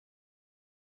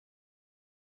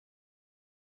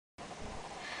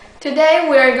Today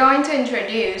we are going to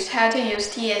introduce how to use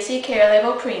TSC care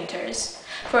label printers.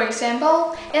 For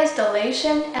example,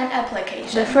 installation and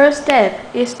application. The first step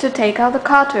is to take out the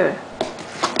cutter.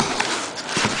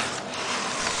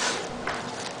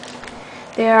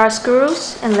 There are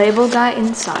screws and label guide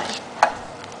inside.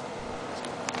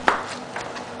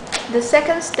 The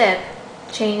second step,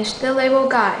 change the label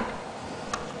guide.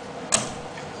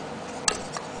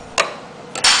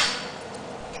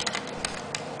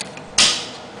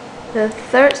 The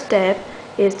third step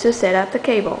is to set up the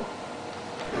cable.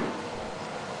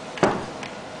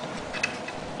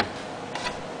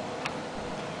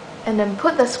 And then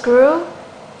put the screw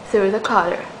through the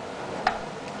cutter,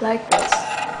 like this.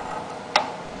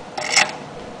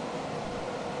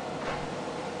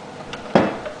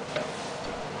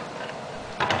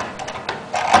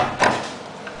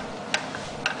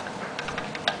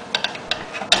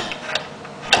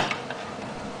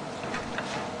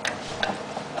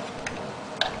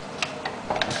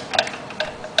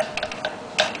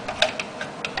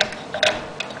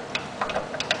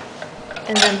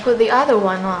 And then put the other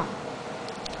one on.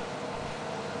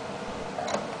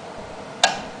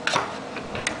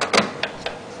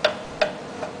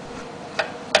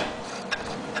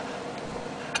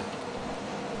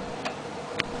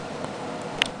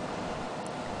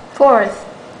 Fourth,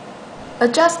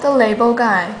 adjust the label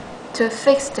guide to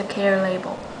fix the care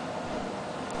label.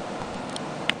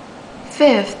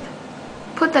 Fifth,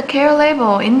 put the care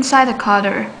label inside the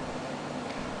cutter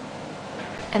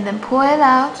and then pull it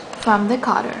out from the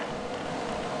cutter.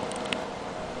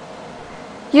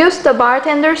 Use the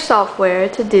BarTender software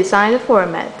to design the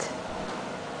format.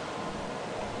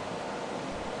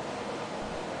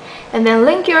 And then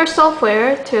link your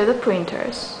software to the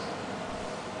printers.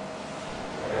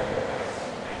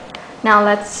 Now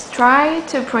let's try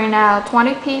to print out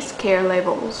 20-piece care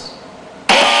labels.